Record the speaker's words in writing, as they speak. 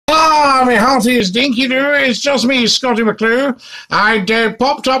me hearties, Dinky-Doo. It's just me, Scottie Mcclue. I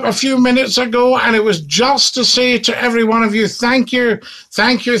popped up a few minutes ago, and it was just to say to every one of you, thank you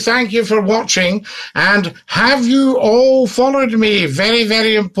for watching. And have you all followed me? Very,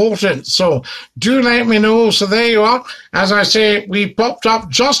 very important. So do let me know. So there you are. As I say, we popped up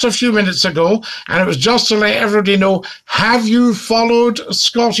just a few minutes ago, and it was just to let everybody know, have you followed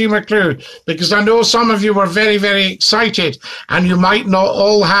Scottie Mcclue? Because I know some of you were very, very excited, and you might not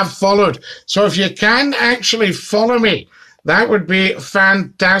all have followed. So if you can actually follow me, that would be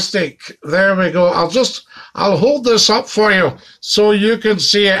fantastic. There we go. I'll hold this up for you so you can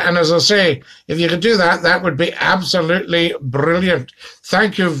see it. And as I say, if you could do that, that would be absolutely brilliant.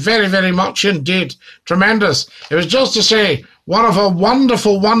 Thank you very, very much indeed. Tremendous. It was just to say, what a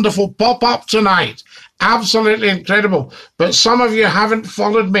wonderful, wonderful pop-up tonight. Absolutely incredible. But some of you haven't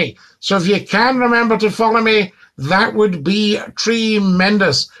followed me. So if you can remember to follow me, that would be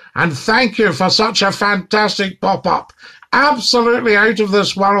tremendous. And thank you for such a fantastic pop-up. Absolutely out of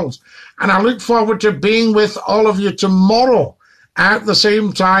this world. And I look forward to being with all of you tomorrow at the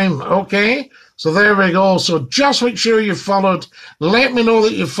same time, okay? So there we go. So just make sure you followed. Let me know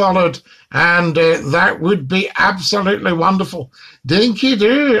that you followed, and that would be absolutely wonderful.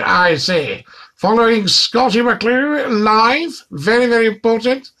 Dinky-Doo, I say. Following Scottie Mcclue live. Very, very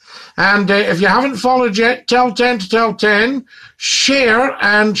important. And if you haven't followed yet, tell 10 to tell 10. Share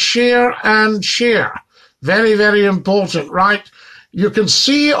and share and share. Very, very important, right? You can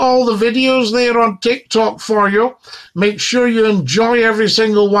see all the videos there on TikTok for you. Make sure you enjoy every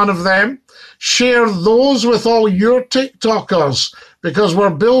single one of them. Share those with all your TikTokers, because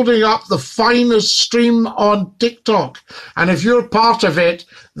we're building up the finest stream on TikTok. And if you're part of it,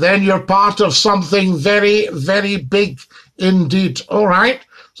 then you're part of something very, very big indeed. All right?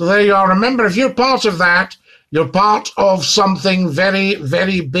 So there you are. Remember, if you're part of that, you're part of something very,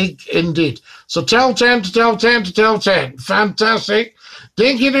 very big indeed. So tell 10 to tell 10 to tell 10. Fantastic.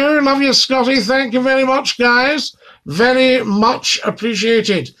 Dinky-Doo, love you, Scottie. Thank you very much, guys. Very much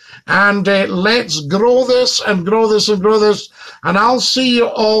appreciated. And let's grow this and grow this and grow this. And I'll see you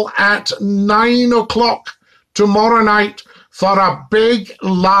all at 9 o'clock tomorrow night for a big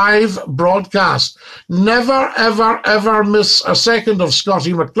live broadcast. Never, ever, ever miss a second of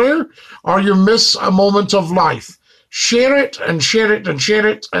Scottie Mcclue, or you miss a moment of life. Share it and share it and share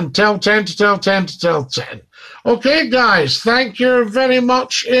it, and tell 10 to tell 10 to tell 10. Okay, guys, thank you very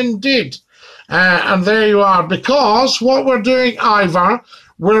much indeed. And there you are, because what we're doing, Ivor,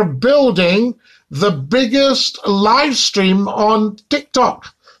 we're building the biggest live stream on TikTok.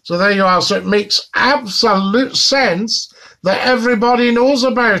 So there you are. So it makes absolute sense that everybody knows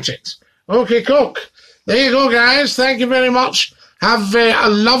about it. Okay, cool. There you go, guys. Thank you very much. Have a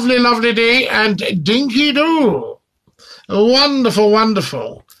lovely, lovely day, and Dinky-Doo. Wonderful,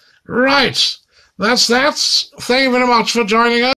 wonderful. Right. That's. Thank you very much for joining us.